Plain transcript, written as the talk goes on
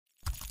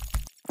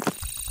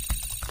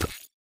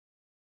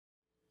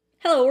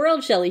Hello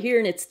world, Shelly here,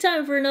 and it's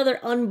time for another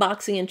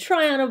unboxing and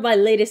try-on of my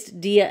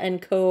latest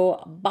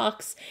dia&co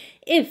box.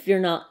 If you're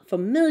not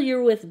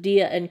familiar with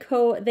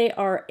dia&co, they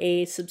are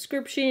a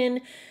subscription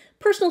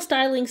personal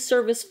styling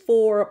service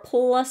for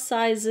plus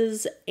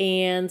sizes,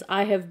 and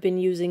I have been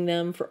using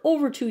them for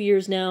over 2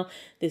 years now.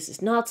 This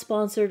is not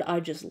sponsored.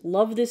 I just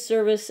love this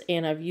service,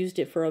 and I've used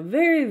it for a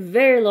very,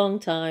 very long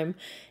time.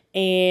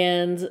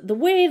 And the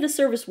way the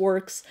service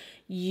works,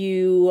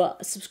 you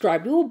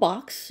subscribe to a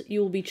box,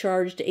 you will be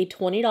charged a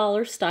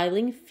 $20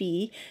 styling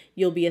fee,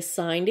 you'll be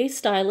assigned a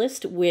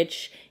stylist,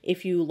 which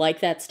if you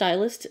like that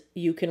stylist,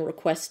 you can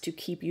request to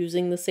keep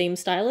using the same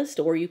stylist,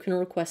 or you can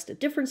request a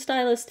different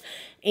stylist,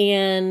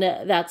 and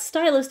that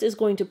stylist is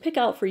going to pick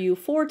out for you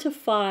 4 to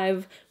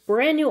 5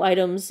 brand new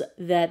items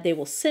that they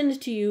will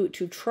send to you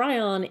to try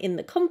on in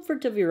the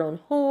comfort of your own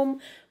home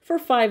for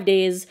 5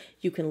 days.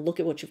 You can look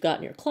at what you've got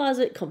in your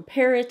closet,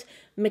 compare it,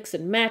 mix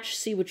and match,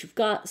 see what you've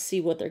got,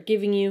 see what they're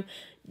giving you.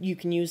 You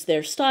can use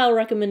their style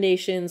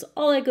recommendations,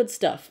 all that good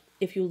stuff.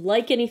 If you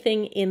like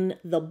anything in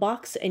the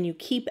box and you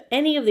keep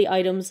any of the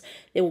items,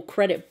 they will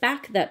credit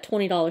back that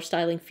 $20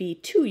 styling fee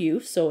to you.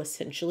 So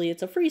essentially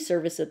it's a free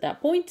service at that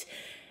point.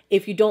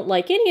 If you don't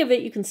like any of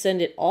it, you can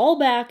send it all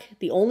back.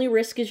 The only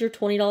risk is your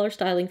 $20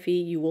 styling fee.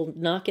 You will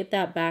not get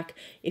that back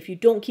if you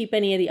don't keep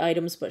any of the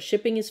items, but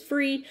shipping is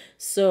free,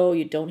 so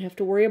you don't have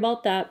to worry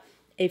about that.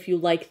 If you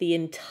like the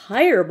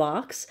entire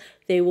box,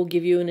 they will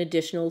give you an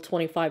additional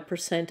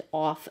 25%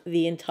 off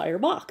the entire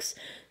box.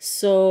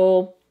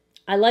 So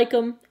I like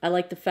them. I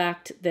like the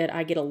fact that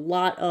I get a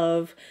lot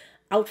of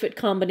outfit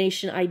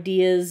combination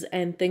ideas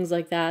and things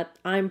like that.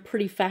 I'm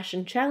pretty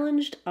fashion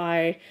challenged.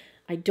 I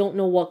don't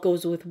know what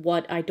goes with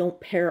what. I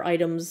don't pair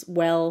items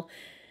well.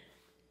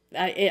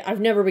 I've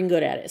never been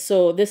good at it.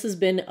 So this has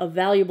been a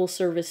valuable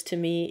service to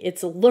me.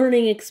 It's a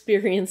learning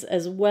experience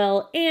as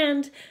well.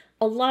 And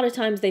a lot of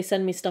times they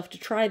send me stuff to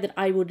try that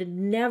I would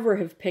never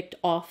have picked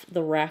off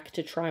the rack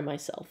to try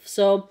myself.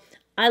 So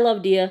I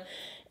love Dia.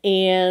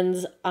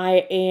 And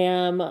I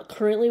am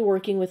currently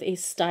working with a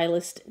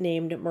stylist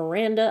named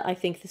Miranda. I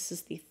think this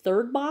is the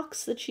 3rd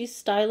box that she's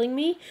styling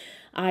me.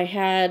 I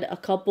had a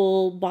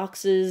couple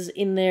boxes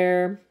in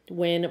there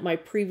when my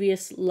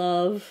previous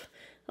love,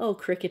 oh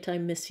Cricket, I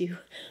miss you,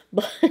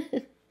 but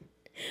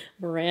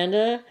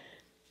Miranda,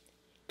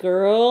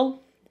 girl,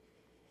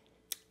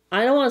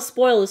 I don't want to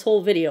spoil this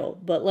whole video,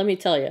 but let me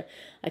tell you,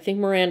 I think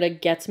Miranda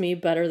gets me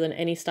better than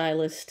any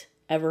stylist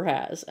ever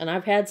has, and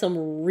I've had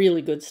some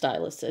really good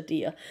stylists at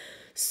Dia.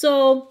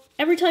 So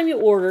every time you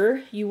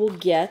order, you will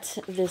get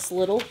this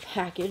little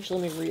package.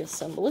 Let me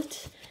reassemble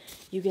it.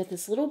 You get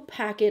this little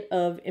packet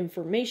of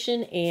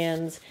information,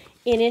 and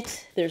in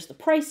it, there's the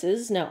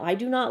prices. Now, I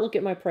do not look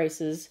at my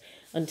prices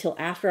until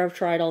after I've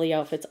tried all the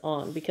outfits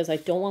on, because I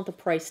don't want the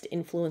price to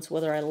influence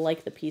whether I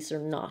like the piece or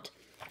not.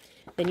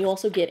 Then you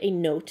also get a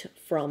note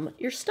from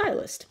your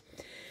stylist.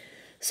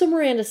 So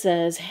Miranda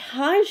says,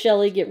 "Hi,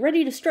 Shelly, get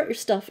ready to strut your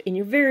stuff in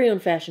your very own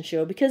fashion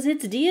show because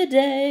it's Dia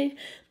Day.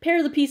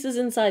 Pair the pieces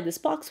inside this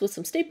box with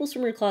some staples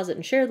from your closet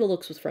and share the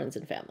looks with friends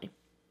and family."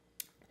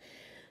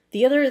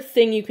 The other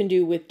thing you can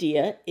do with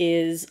Dia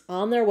is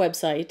on their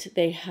website,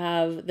 they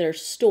have their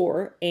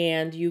store,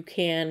 and you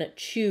can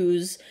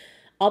choose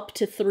up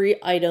to 3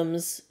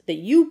 items that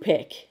you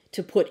pick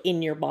to put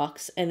in your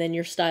box, and then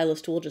your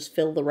stylist will just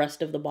fill the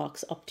rest of the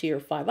box up to your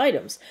 5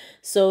 items.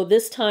 So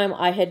this time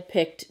I had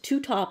picked 2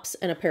 tops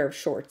and a pair of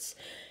shorts.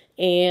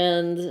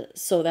 And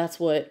so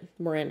that's what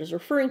Miranda's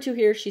referring to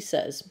here. She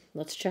says,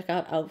 let's check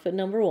out outfit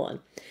number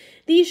 1.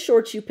 "These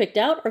shorts you picked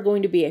out are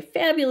going to be a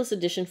fabulous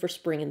addition for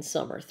spring and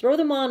summer. Throw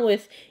them on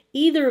with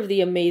either of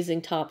the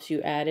amazing tops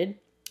you added."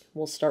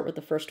 We'll start with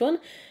the first one.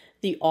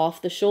 "The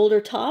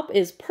off-the-shoulder top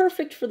is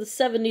perfect for the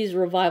 70s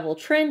revival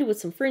trend with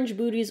some fringe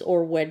booties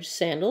or wedge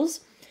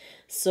sandals."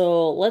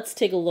 So let's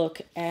take a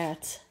look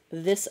at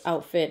this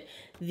outfit.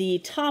 The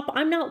top,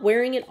 I'm not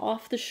wearing it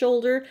off the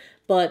shoulder,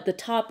 but the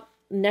top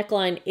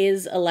neckline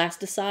is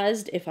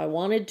elasticized if I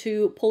wanted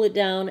to pull it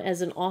down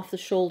as an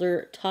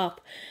off-the-shoulder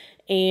top.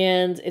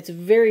 And it's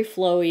very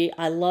flowy.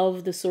 I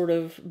love the sort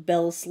of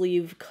bell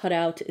sleeve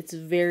cutout. It's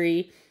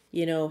very,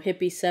 you know,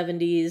 hippie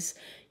 70s.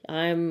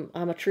 I'm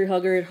a tree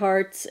hugger at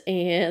heart,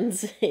 and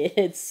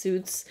it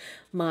suits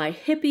my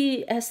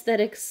hippie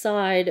aesthetic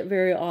side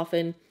very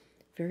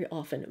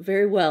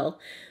well.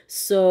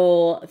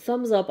 So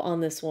thumbs up on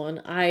this one.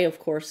 I, of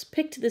course,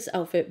 picked this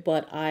outfit,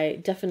 but I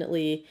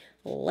definitely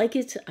like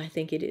it. I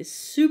think it is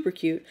super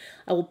cute.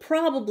 I will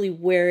probably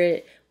wear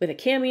it with a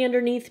cami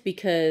underneath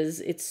because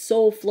it's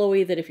so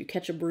flowy that if you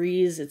catch a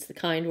breeze, it's the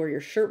kind where your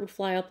shirt would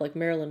fly up like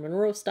Marilyn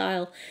Monroe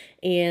style.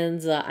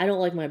 And I don't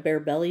like my bare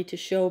belly to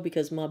show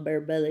because my bare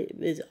belly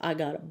is, I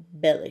got a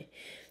belly.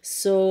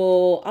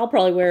 So I'll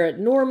probably wear it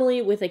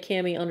normally with a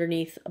cami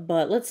underneath,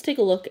 but let's take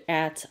a look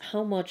at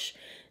how much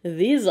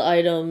these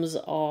items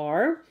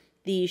are.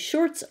 The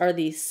shorts are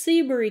the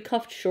Seabury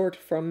cuffed short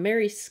from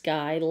Mary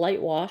Sky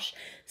Light Wash,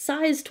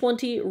 size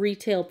 20,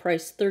 retail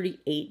price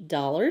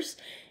 $38.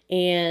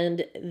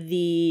 And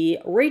the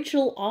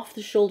Rachel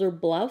off-the-shoulder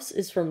blouse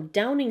is from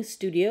Downing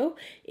Studio.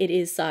 It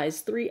is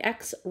size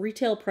 3X,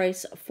 retail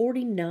price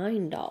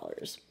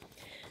 $49.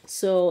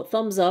 So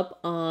thumbs up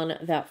on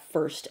that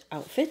first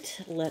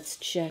outfit. Let's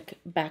check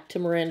back to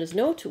Miranda's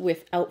note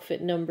with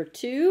outfit number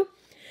 2.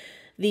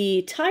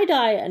 The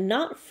tie-dye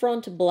knot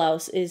front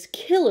blouse is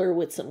killer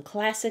with some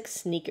classic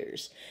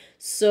sneakers.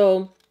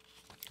 So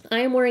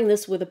I am wearing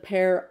this with a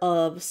pair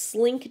of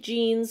Slink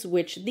jeans,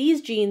 which these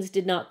jeans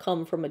did not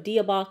come from a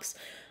Dia box,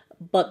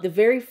 but the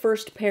very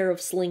first pair of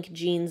Slink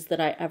jeans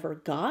that I ever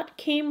got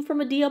came from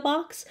a Dia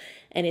box,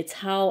 and it's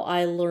how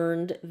I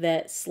learned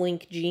that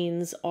Slink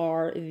jeans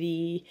are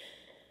the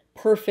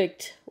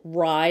perfect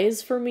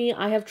rise for me.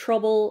 I have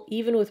trouble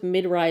even with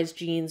mid-rise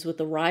jeans with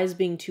the rise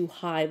being too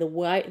high. The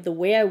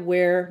way I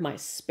wear my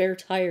spare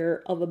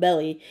tire of a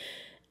belly,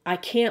 I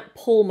can't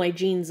pull my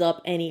jeans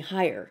up any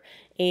higher,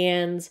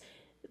 and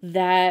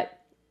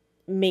that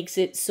makes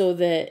it so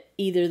that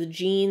either the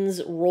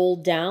jeans roll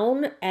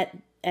down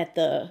at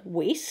the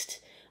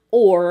waist,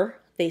 or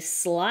they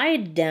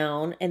slide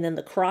down and then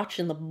the crotch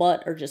and the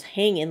butt are just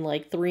hanging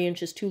like 3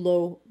 inches too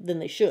low than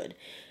they should.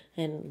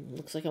 And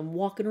looks like I'm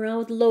walking around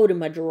with a load in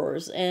my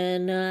drawers,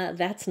 and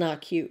that's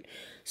not cute.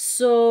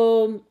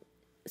 So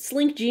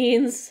Slink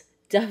jeans,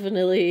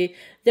 definitely.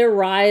 Their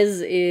rise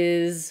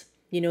is,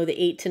 you know,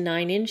 the 8 to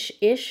 9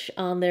 inch-ish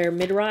on their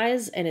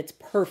mid-rise, and it's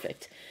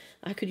perfect.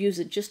 I could use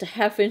it just a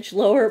 ½ inch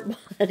lower,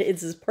 but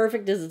it's as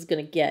perfect as it's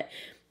going to get.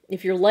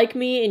 If you're like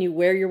me and you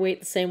wear your weight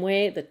the same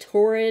way, the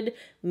Torrid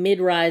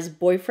mid-rise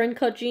boyfriend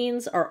cut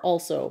jeans are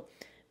also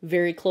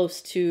very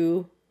close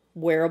to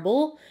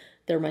wearable.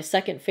 They're my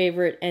second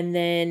favorite. And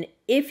then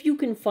if you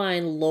can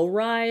find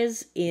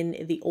low-rise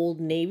in the Old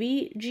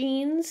Navy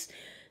jeans,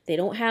 they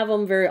don't have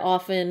them very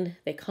often.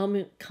 They come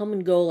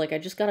and go. Like, I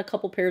just got a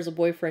couple pairs of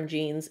boyfriend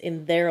jeans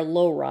in their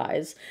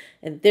low-rise,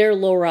 and their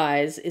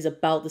low-rise is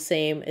about the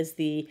same as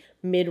the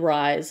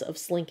mid-rise of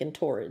Slink and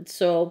Torrid.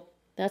 So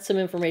that's some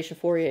information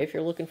for you if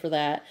you're looking for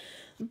that.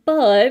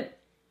 But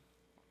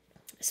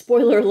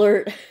spoiler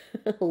alert,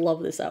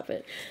 love this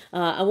outfit.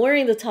 I'm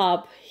wearing the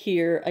top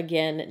here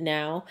again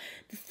now.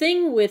 The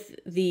thing with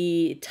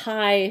the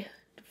tie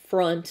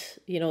front,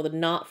 you know, the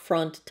knot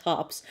front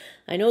tops,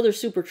 I know they're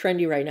super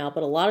trendy right now,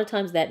 but a lot of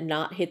times that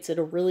knot hits at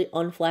a really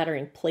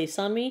unflattering place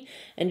on me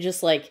and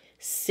just like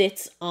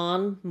sits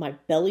on my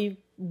belly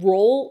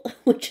roll,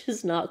 which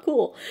is not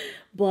cool.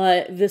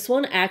 But this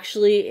one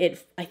actually,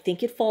 I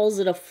think it falls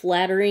at a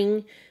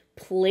flattering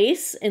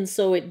place, and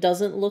so it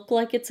doesn't look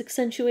like it's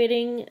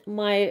accentuating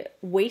my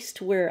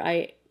waist where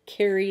I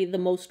carry the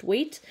most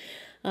weight.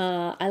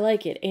 I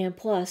like it, and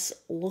plus,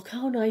 look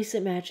how nice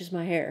it matches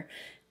my hair.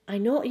 I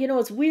know, you know,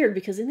 it's weird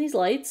because in these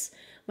lights,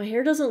 my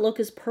hair doesn't look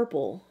as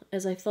purple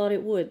as I thought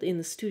it would in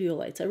the studio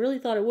lights. I really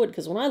thought it would,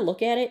 because when I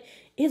look at it,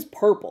 it's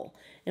purple.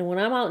 And when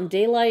I'm out in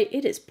daylight,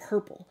 it is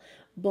purple.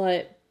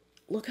 But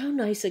look how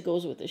nice it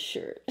goes with this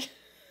shirt.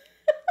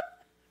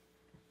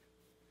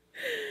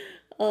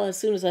 As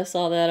soon as I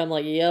saw that, I'm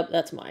like, yep,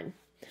 that's mine.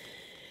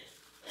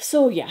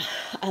 So yeah,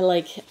 I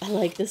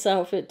like this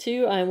outfit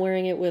too. I'm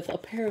wearing it with a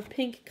pair of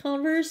pink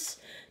Converse.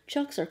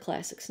 Chucks are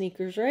classic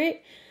sneakers,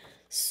 right?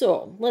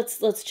 So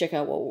let's check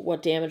out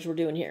what damage we're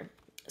doing here.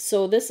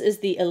 So this is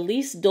the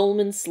Elise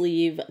Dolman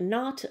sleeve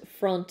knot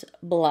front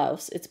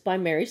blouse. It's by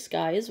Mary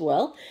Sky as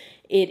well.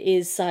 It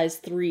is size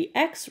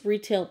 3X,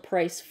 retail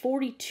price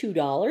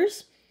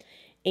 $42.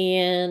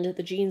 And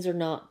the jeans are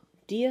not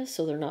Dia,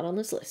 so they're not on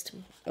this list.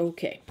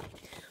 Okay,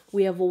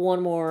 we have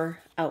one more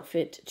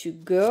outfit to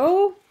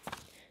go.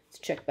 Let's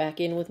check back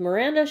in with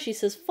Miranda. She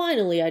says,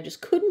 finally, I just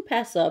couldn't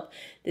pass up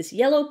this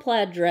yellow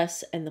plaid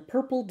dress and the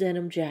purple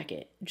denim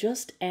jacket.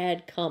 Just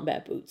add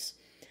combat boots.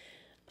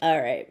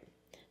 All right,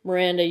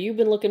 Miranda, you've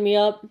been looking me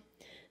up.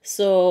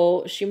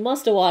 So she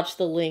must have watched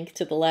the link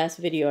to the last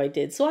video I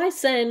did. So I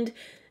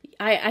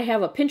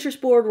have a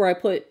Pinterest board where I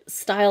put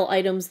style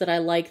items that I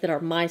like that are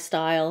my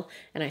style,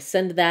 and I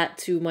send that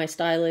to my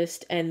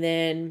stylist, and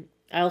then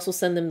I also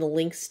send them the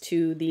links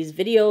to these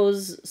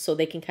videos so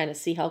they can kind of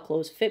see how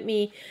clothes fit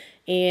me.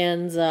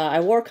 And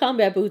I wore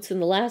combat boots in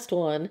the last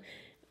one.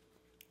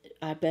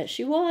 I bet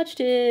she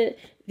watched it.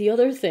 The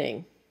other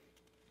thing,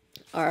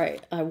 all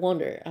right, I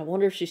wonder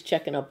if she's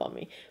checking up on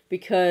me,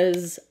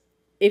 because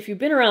if you've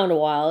been around a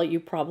while,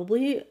 you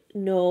probably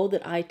know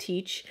that I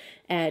teach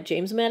at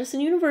James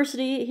Madison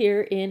University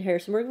here in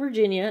Harrisonburg,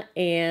 Virginia,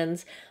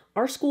 and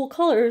our school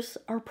colors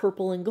are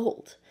purple and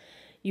gold.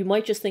 You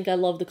might just think I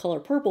love the color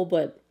purple,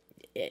 but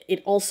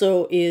it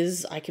also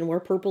is, I can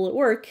wear purple at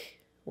work.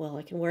 Well,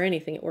 I can wear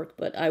anything at work,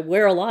 but I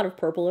wear a lot of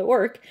purple at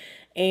work.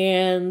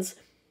 And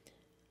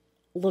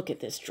look at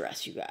this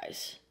dress, you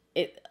guys.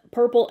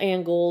 Purple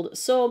and gold.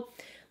 So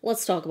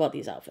let's talk about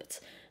these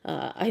outfits.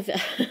 I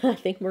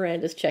think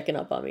Miranda's checking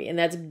up on me, and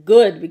that's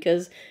good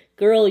because,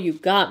 girl, you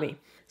got me.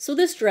 So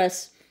this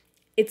dress,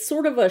 it's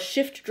sort of a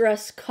shift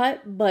dress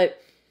cut, but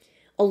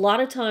a lot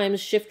of times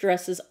shift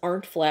dresses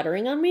aren't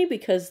flattering on me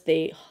because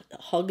they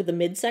hug the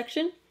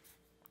midsection.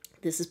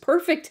 This is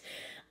perfect.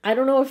 I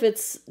don't know if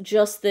it's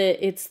just that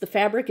the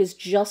fabric is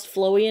just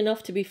flowy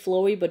enough to be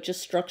flowy, but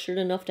just structured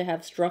enough to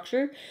have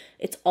structure.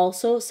 It's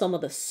also some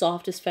of the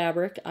softest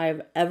fabric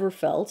I've ever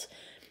felt.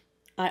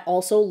 I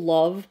also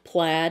love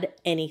plaid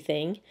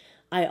anything.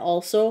 I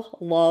also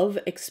love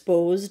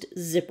exposed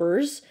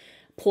zippers.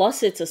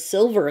 Plus, it's a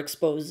silver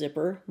exposed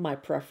zipper, my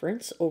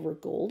preference over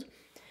gold.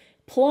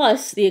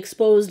 Plus, the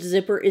exposed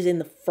zipper is in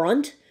the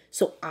front,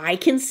 so I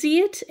can see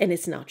it, and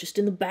it's not just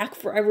in the back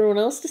for everyone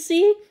else to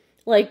see.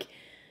 Like,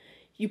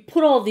 you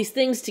put all of these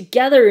things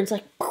together, and it's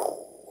like,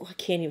 I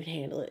can't even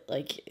handle it.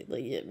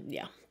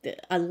 Yeah,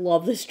 I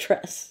love this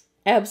dress.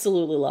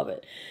 Absolutely love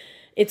it.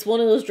 It's one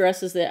of those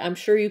dresses that I'm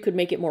sure you could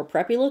make it more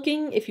preppy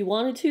looking if you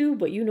wanted to,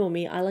 but you know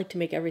me, I like to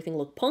make everything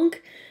look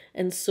punk,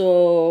 and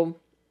so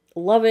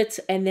love it.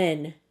 And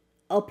then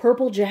a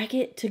purple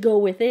jacket to go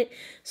with it.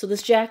 So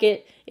this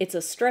jacket, it's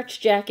a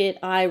stretch jacket.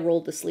 I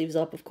rolled the sleeves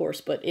up, of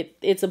course, but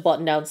it's a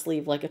button-down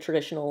sleeve like a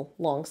traditional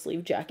long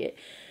sleeve jacket.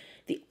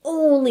 The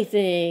only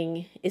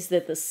thing is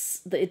that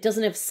it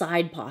doesn't have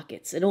side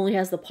pockets. It only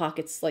has the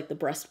pockets like the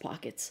breast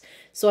pockets.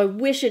 So I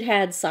wish it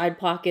had side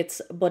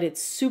pockets, but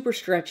it's super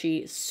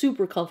stretchy,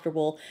 super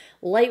comfortable,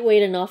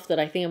 lightweight enough that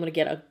I think I'm going to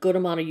get a good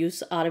amount of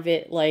use out of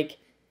it. Like,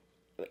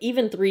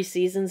 even 3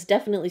 seasons,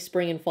 definitely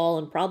spring and fall,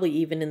 and probably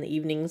even in the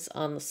evenings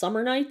on the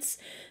summer nights.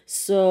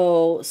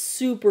 So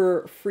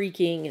super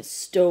freaking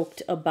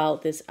stoked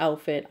about this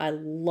outfit. I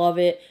love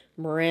it.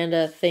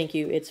 Miranda, thank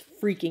you. It's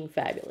freaking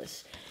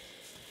fabulous.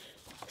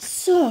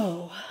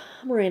 So,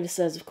 Miranda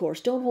says, of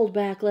course, don't hold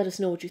back. Let us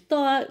know what you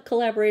thought.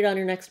 Collaborate on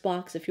your next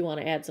box if you want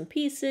to add some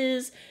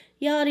pieces.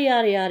 Yada,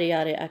 yada, yada,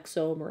 yada,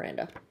 XO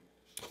Miranda.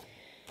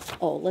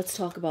 Oh, let's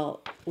talk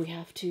about, we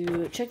have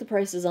to check the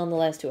prices on the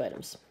last 2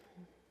 items.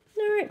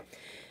 All right.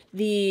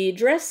 The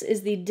dress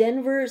is the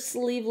Denver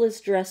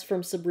sleeveless dress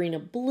from Sabrina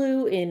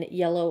Blue in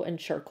yellow and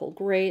charcoal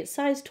gray,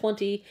 size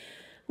 20,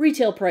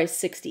 retail price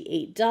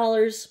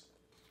 $68.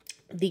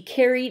 The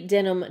Carrie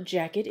denim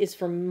jacket is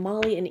from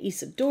Molly and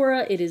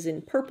Isadora. It is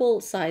in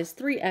purple, size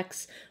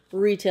 3X,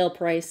 retail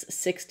price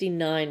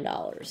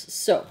 $69.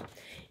 So,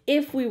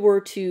 if we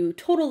were to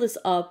total this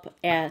up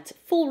at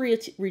full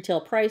retail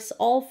price,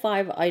 all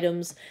 5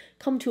 items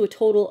come to a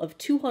total of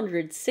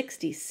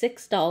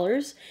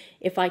 $266.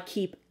 If I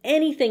keep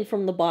anything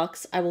from the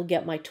box, I will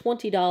get my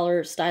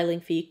 $20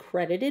 styling fee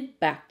credited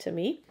back to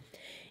me.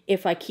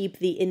 If I keep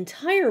the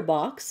entire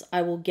box,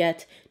 I will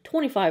get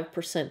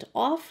 25%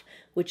 off,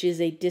 which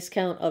is a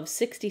discount of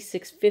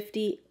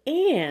 $66.50,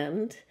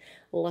 and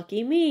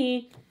lucky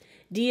me,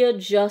 Dia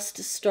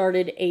just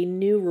started a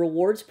new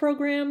rewards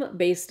program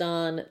based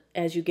on,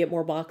 as you get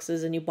more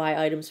boxes and you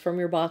buy items from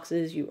your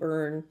boxes, you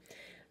earn,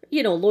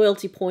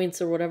 loyalty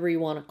points or whatever you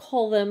want to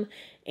call them.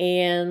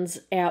 And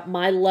at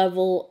my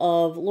level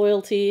of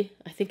loyalty,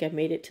 I think I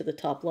made it to the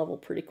top level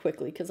pretty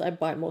quickly because I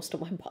buy most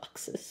of my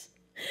boxes.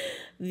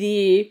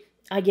 I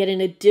get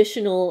an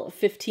additional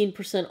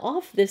 15%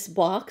 off this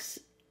box,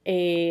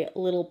 a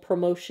little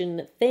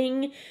promotion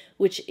thing,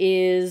 which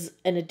is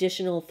an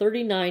additional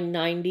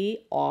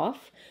 $39.90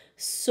 off.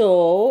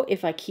 So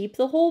if I keep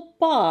the whole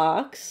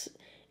box,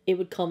 it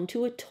would come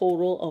to a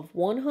total of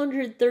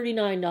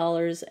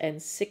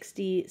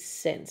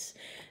 $139.60.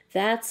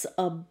 That's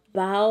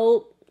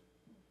about,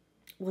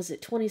 was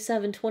it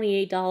 $27,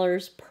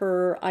 $28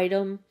 per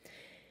item?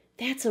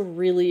 That's a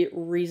really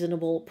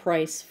reasonable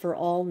price for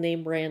all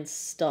name brand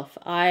stuff.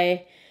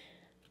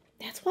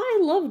 That's why I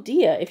love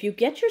Dia. If you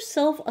get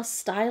yourself a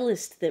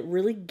stylist that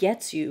really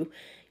gets you,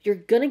 you're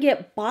going to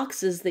get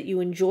boxes that you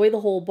enjoy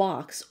the whole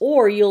box,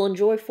 or you'll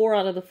enjoy 4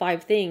 out of the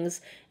 5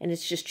 things, and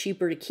it's just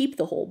cheaper to keep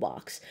the whole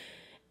box.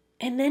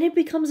 And then it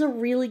becomes a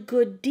really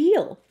good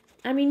deal.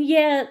 I mean,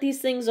 yeah, these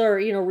things are,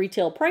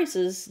 retail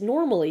prices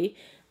normally,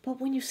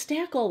 but when you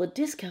stack all the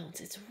discounts,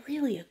 it's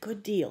really a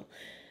good deal.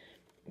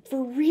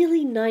 For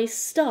really nice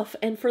stuff,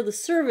 and for the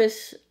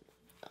service,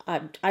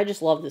 I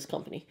just love this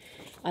company.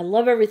 I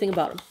love everything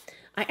about them.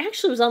 I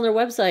actually was on their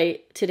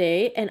website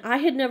today, and I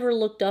had never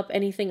looked up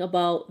anything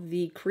about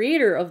the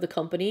creator of the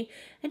company,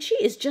 and she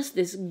is just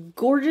this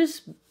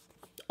gorgeous,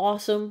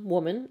 awesome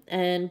woman,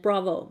 and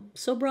bravo.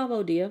 So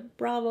bravo, Dia.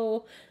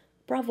 Bravo.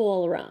 Bravo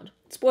all around.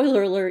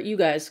 Spoiler alert, you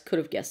guys could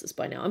have guessed this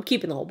by now. I'm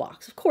keeping the whole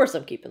box. Of course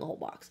I'm keeping the whole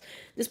box.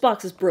 This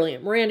box is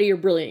brilliant. Miranda, you're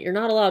brilliant. You're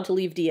not allowed to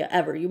leave Dia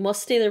ever. You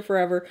must stay there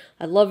forever.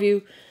 I love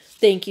you.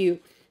 Thank you.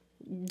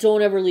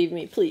 Don't ever leave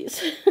me,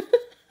 please.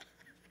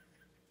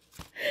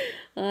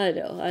 I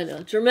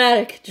know.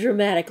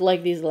 Dramatic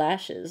like these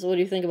lashes. What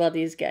do you think about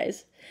these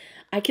guys?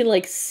 I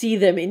can see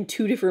them in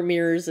 2 different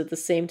mirrors at the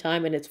same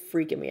time, and it's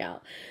freaking me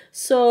out.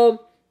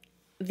 So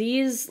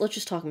these, let's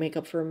just talk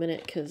makeup for a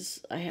minute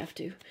because I have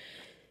to.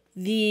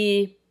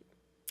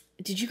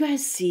 Did you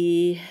guys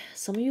see,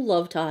 some of you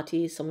love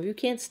Tati, some of you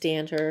can't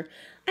stand her.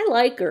 I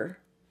like her.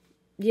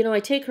 I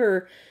take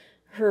her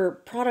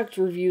product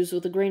reviews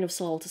with a grain of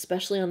salt,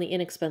 especially on the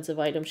inexpensive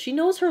items. She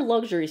knows her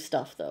luxury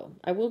stuff, though.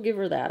 I will give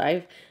her that.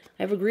 I've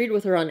agreed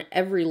with her on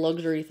every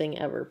luxury thing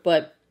ever.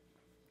 But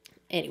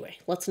anyway,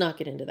 let's not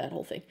get into that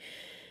whole thing.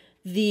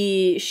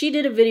 She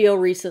did a video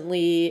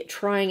recently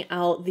trying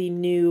out the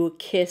new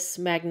Kiss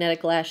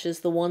magnetic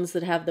lashes, the ones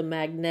that have the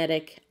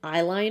magnetic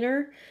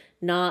eyeliner,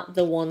 not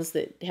the ones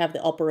that have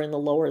the upper and the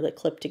lower that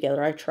clip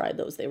together. I tried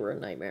those. They were a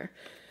nightmare.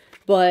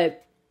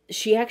 But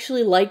she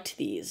actually liked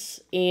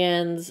these,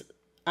 and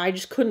I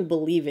just couldn't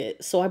believe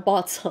it. So I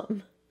bought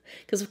some.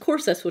 Because of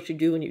course that's what you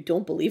do when you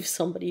don't believe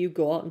somebody. You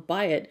go out and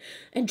buy it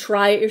and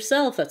try it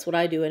yourself. That's what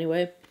I do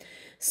anyway.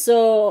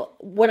 So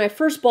when I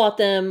first bought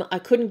them, I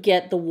couldn't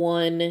get the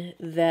one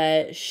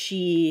that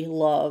she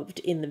loved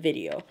in the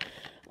video.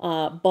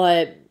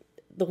 But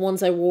the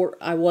ones I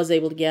was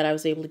able to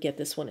get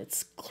this one.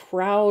 It's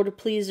Crowd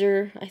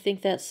Pleaser, I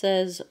think that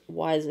says.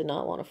 Why does it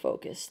not want to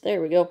focus?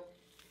 There we go.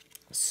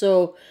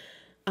 So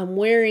I'm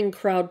wearing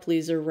Crowd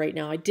Pleaser right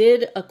now. I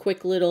did a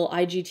quick little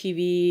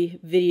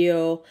IGTV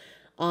video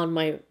on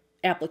my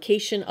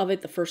application of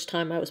it the first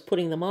time I was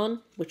putting them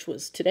on, which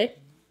was today.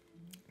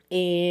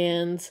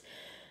 And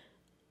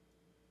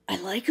I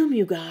like them,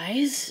 you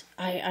guys.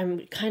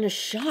 I'm kind of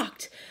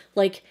shocked.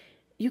 Like,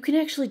 you can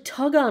actually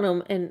tug on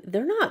them, and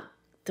they're not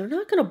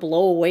gonna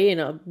blow away in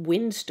a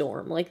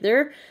windstorm. Like,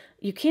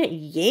 you can't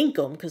yank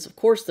them because of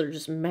course they're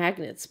just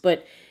magnets,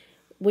 but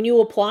when you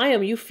apply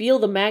them, you feel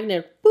the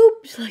magnet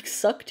boop like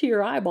suck to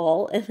your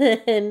eyeball, and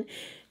then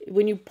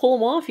when you pull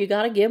them off, you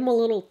got to give them a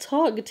little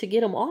tug to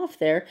get them off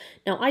there.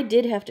 Now, I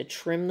did have to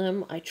trim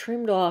them. I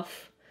trimmed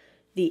off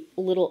the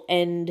little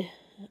end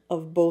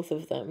of both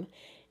of them.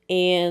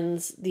 And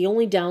the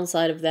only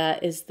downside of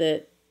that is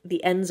that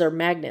the ends are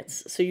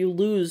magnets. So you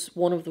lose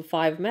one of the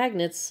 5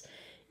 magnets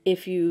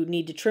if you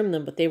need to trim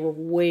them. But they were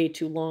way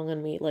too long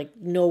on me. Like,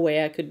 no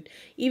way I could,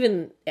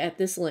 even at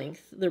this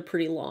length, they're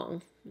pretty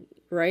long,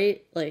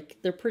 right? Like,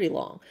 they're pretty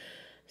long.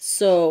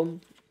 So,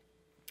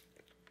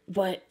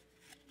 but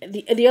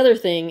the other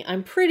thing,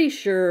 I'm pretty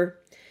sure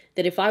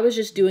that if I was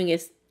just doing a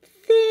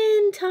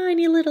thin,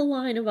 tiny little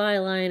line of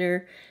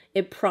eyeliner,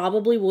 it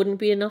probably wouldn't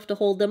be enough to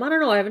hold them. I don't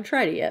know. I haven't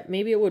tried it yet.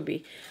 Maybe it would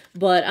be.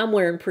 But I'm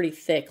wearing pretty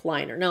thick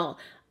liner. Now,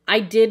 I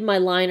did my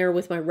liner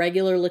with my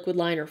regular liquid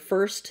liner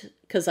first,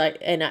 because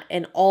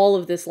and all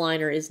of this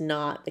liner is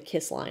not the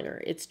Kiss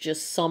liner. It's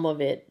just some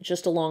of it,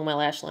 just along my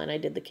lash line. I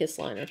did the Kiss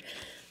liner.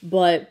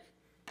 But,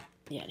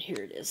 yeah, here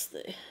it is,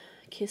 the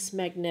Kiss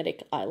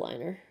magnetic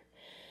eyeliner.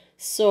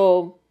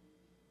 So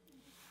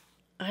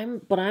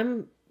I'm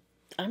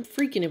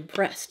freaking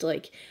impressed.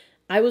 Like,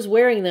 I was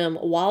wearing them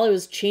while I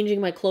was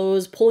changing my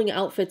clothes, pulling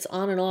outfits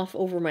on and off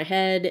over my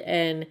head,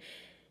 and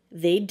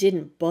they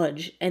didn't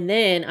budge. And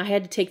then I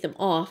had to take them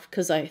off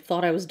because I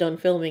thought I was done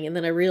filming, and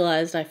then I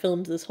realized I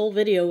filmed this whole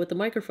video with the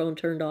microphone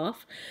turned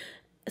off.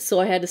 So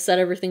I had to set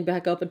everything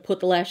back up and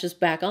put the lashes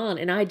back on,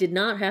 and I did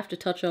not have to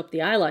touch up the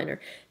eyeliner.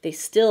 They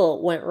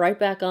still went right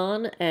back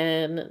on,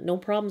 and no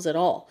problems at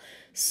all.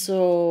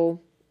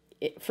 So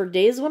for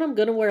days when I'm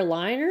going to wear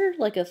liner,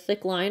 like a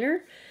thick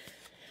liner,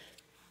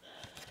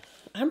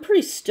 I'm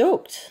pretty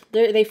stoked.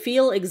 They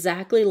feel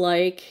exactly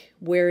like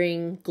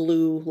wearing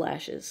glue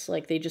lashes.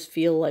 Like, they just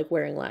feel like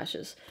wearing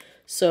lashes.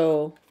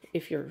 So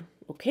if you're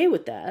okay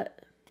with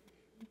that,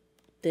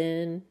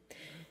 then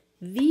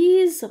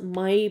these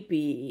might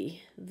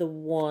be the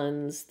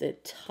ones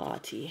that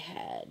Tati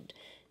had.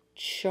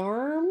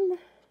 Charm?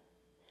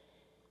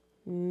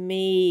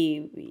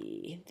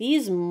 Maybe.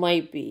 These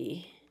might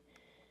be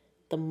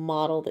the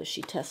model that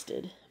she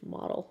tested.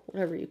 Model,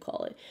 whatever you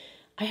call it.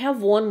 I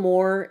have one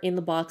more in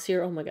the box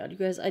here. Oh my god, you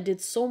guys, I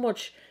did so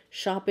much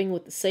shopping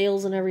with the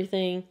sales and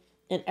everything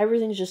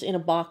everything's just in a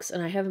box,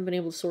 and I haven't been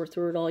able to sort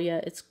through it all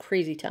yet. It's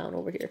crazy town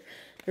over here.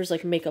 There's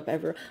like makeup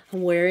everywhere.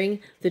 I'm wearing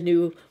the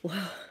new...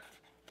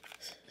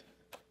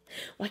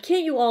 Why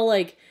can't you all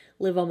like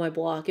live on my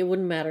block? It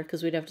wouldn't matter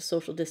because we'd have to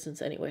social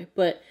distance anyway.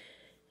 But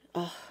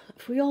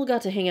if we all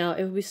got to hang out,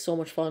 it would be so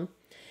much fun.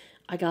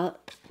 I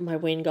got my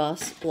Wayne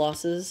Goss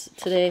glosses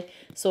today.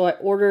 So I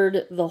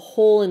ordered the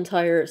whole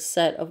entire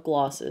set of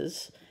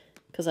glosses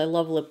because I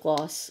love lip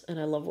gloss and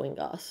I love Wayne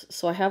Goss.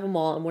 So I have them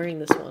all. I'm wearing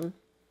this one.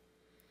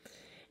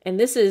 And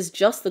this is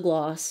just the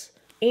gloss.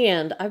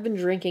 And I've been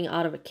drinking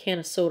out of a can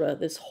of soda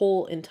this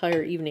whole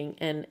entire evening,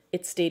 and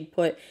it stayed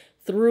put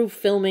through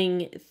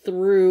filming,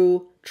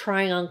 through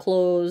trying on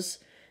clothes.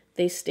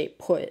 They stay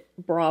put.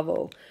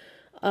 Bravo.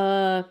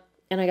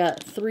 And I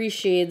got 3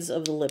 shades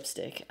of the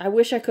lipstick. I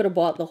wish I could have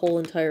bought the whole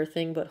entire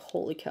thing, but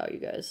holy cow, you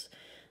guys.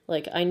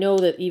 Like, I know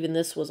that even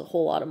this was a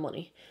whole lot of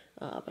money.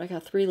 But I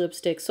got 3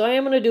 lipsticks. So I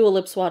am going to do a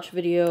lip swatch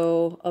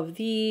video of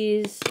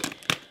these.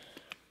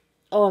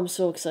 Oh, I'm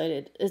so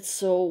excited. It's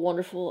so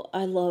wonderful.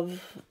 I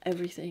love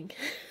everything.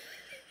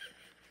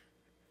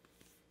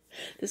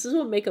 This is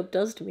what makeup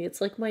does to me.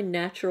 It's like my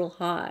natural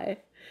high.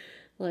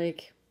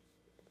 Like,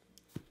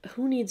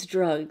 who needs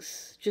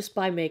drugs? Just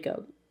buy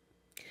makeup.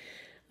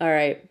 All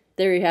right.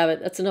 There you have it.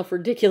 That's enough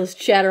ridiculous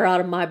chatter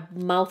out of my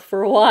mouth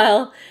for a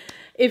while.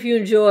 If you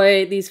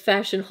enjoy these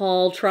fashion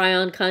haul,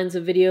 try-on kinds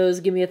of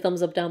videos, give me a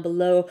thumbs up down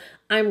below.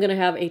 I'm going to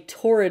have a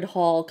Torrid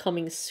haul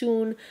coming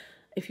soon.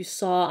 If you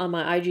saw on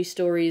my IG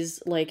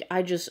stories, like,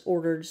 I just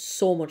ordered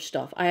so much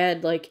stuff. I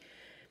had, like,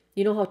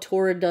 you know how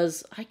Torrid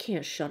does... I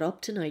can't shut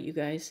up tonight, you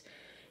guys.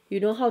 You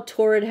know how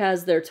Torrid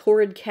has their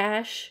Torrid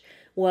Cash?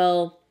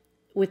 Well,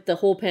 with the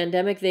whole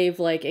pandemic, they've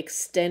like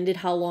extended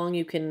how long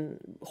you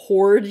can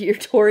hoard your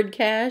Torrid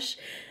Cash.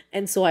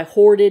 And so I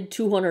hoarded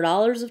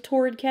 $200 of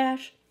Torrid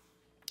Cash.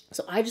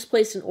 So I just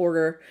placed an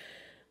order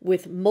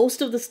with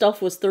most of the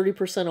stuff was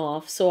 30%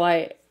 off. So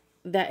I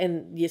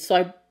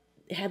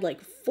had like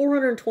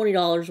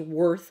 $420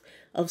 worth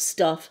of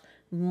stuff,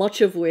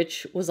 much of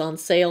which was on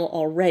sale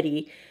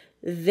already.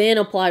 Then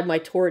applied my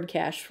Torrid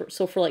Cash.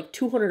 So for like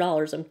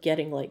 $200, I'm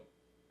getting like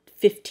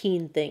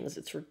 15 things.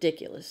 It's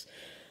ridiculous.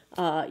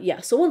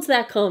 Yeah, so once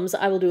that comes,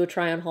 I will do a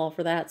try-on haul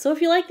for that. So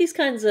if you like these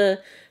kinds of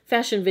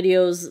fashion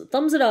videos,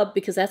 thumbs it up,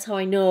 because that's how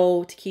I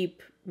know to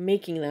keep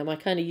making them. I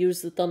kind of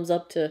use the thumbs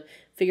up to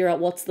figure out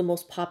what's the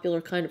most popular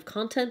kind of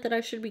content that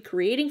I should be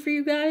creating for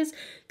you guys.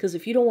 Because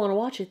if you don't want to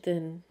watch it,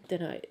 then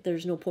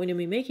there's no point in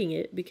me making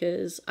it,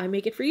 because I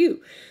make it for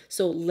you.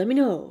 So let me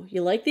know.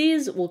 You like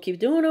these? We'll keep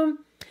doing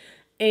them.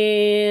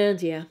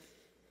 And yeah,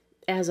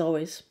 as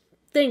always,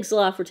 thanks a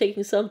lot for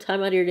taking some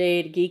time out of your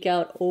day to geek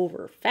out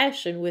over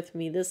fashion with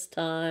me this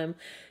time.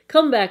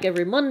 Come back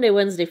every Monday,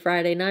 Wednesday,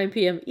 Friday, 9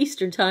 p.m.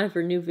 Eastern Time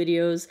for new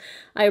videos.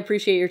 I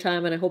appreciate your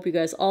time, and I hope you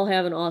guys all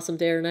have an awesome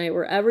day or night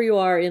wherever you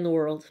are in the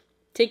world.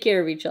 Take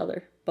care of each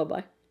other.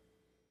 Bye-bye.